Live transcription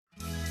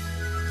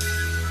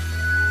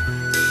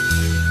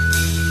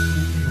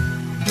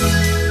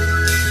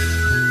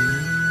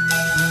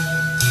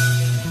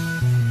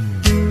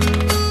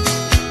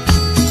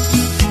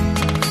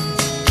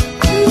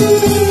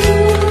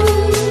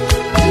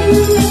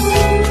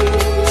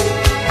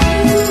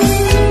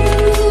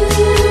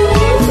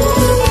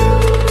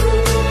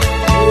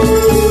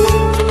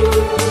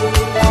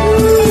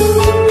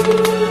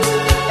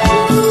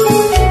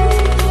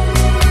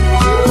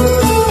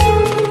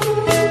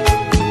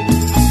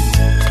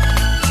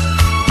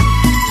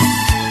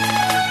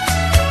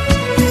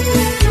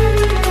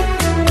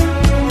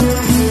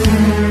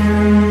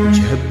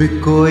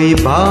कोई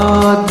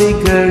बात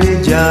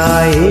बिगड़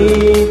जाए,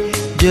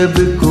 जब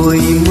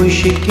कोई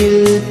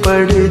मुश्किल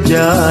पड़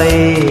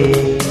जाए,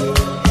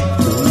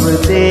 तुम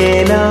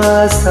देना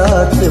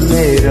साथ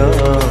मेरा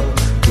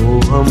ओ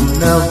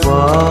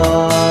हमनवा।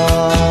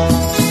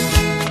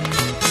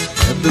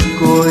 जब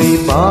कोई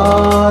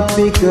बात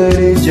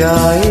बिगड़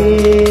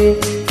जाए,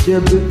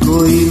 जब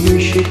कोई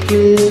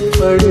मुश्किल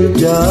पड़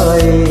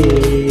जाए,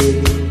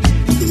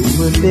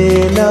 तुम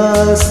देना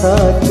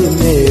साथ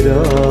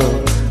मेरा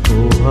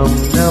ओ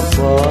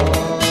हमनवा।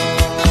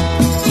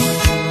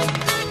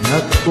 न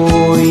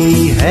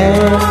कोई है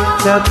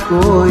न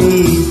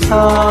कोई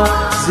था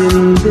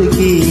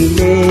जिंदगी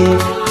में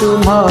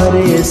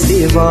तुम्हारे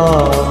सिवा,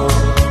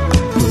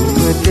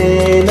 तुम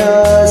देना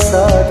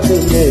साथ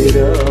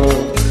मेरा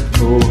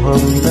ओ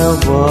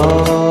हमनवा।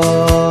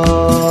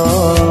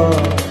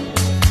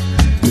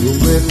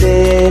 तुम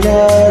देना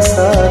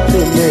साथ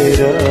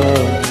मेरा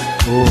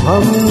ओ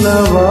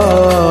हमनवा।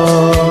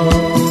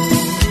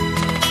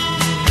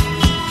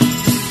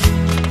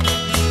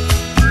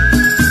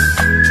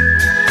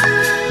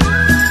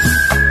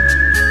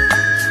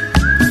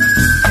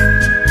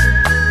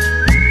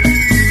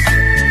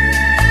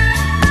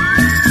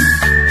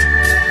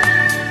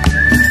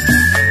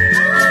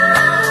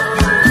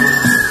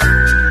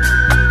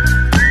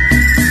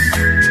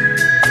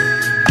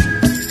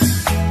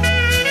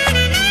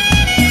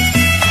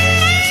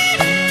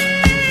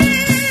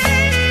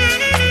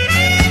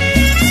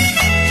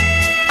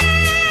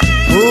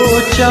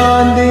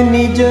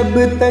 चांदनी जब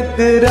तक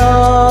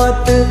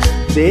रात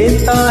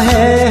देता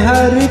है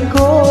हर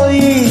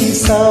कोई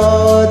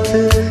साथ,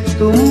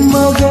 तुम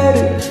मगर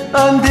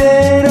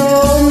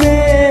अंधेरों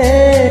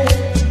में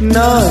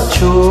ना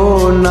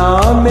छोड़ना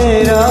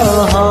मेरा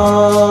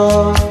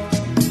हाथ।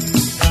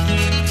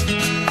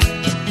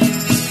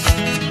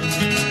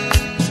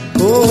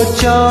 ओ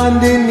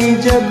चांदनी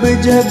जब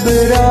जब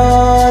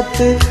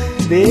रात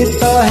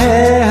देता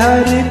है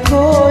हर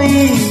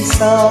कोई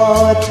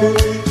साथ,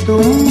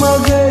 तुम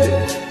मगर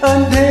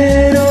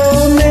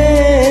अंधेरों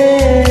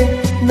में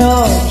ना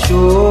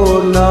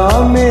छोड़ना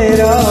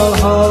मेरा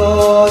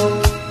हाथ।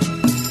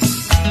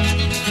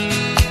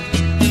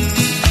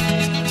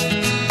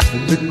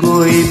 जब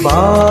कोई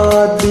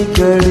बात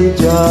बिगड़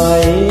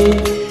जाए,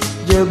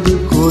 जब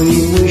कोई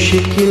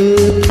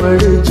मुश्किल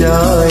पड़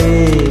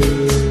जाए,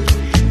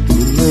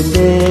 तुम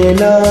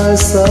देना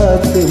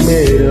साथ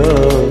मेरा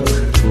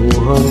ओ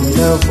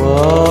हमनवा।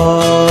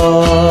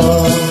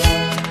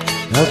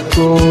 न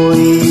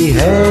कोई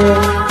है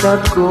न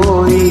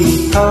कोई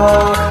था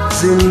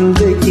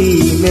जिंदगी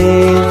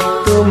में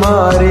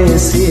तुम्हारे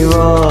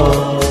सिवा,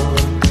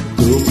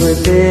 तुम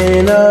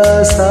देना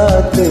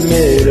साथ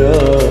मेरा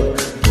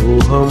ओ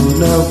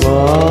हमनवा।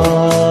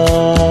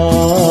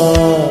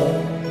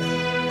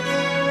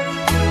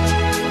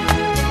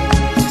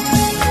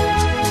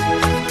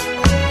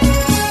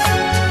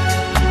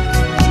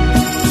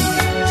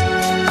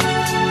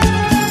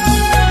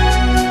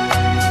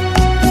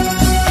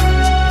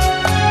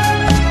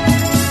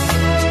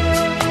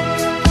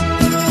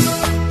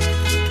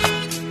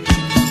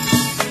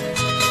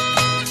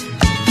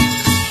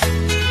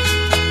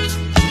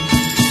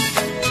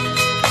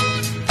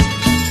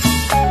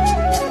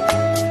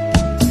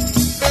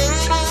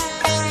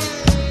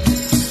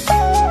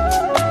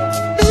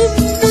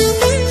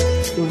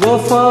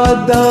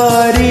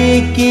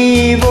 वफादारी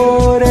की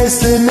वो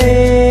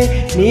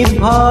रस्में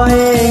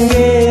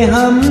निभाएंगे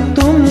हम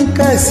तुम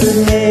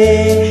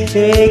कसमें,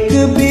 एक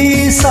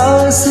भी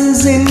सांस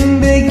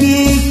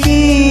जिंदगी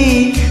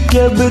की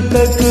जब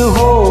तक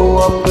हो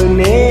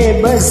अपने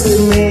बस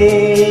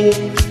में।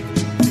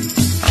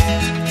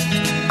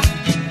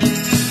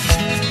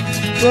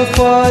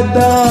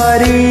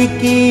 वफादारी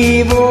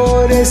की वो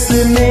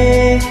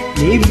रस्में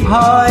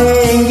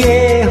निभाएंगे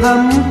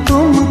हम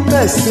तुम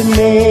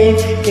कसमें,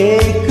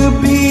 एक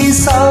भी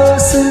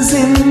सांस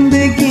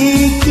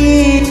जिंदगी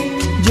की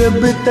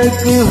जब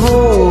तक हो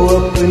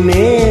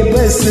अपने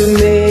बस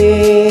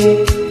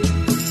में।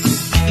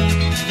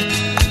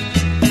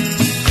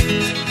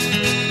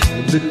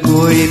 जब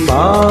कोई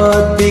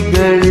बात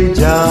बिगड़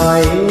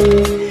जाए,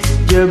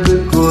 जब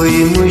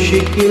कोई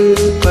मुश्किल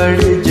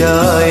पड़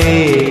जाए,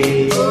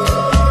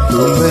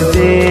 तुम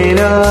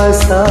देना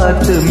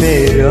साथ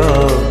मेरा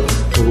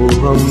ओ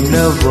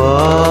हमनवा।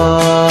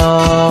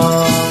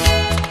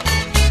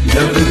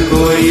 जब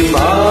कोई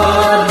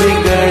बात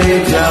बिगड़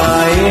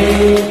जाए,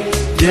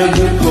 जब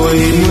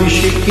कोई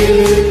मुश्किल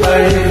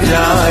पड़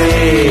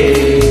जाए,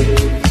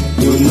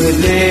 तुम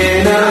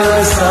देना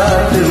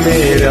साथ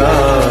मेरा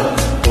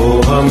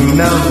ओ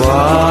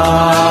हमनवा।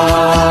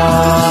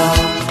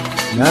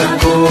 न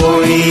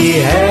कोई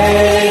है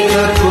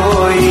न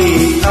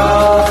कोई था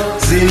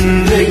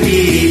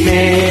जिंदगी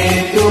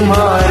में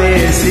तुम्हारा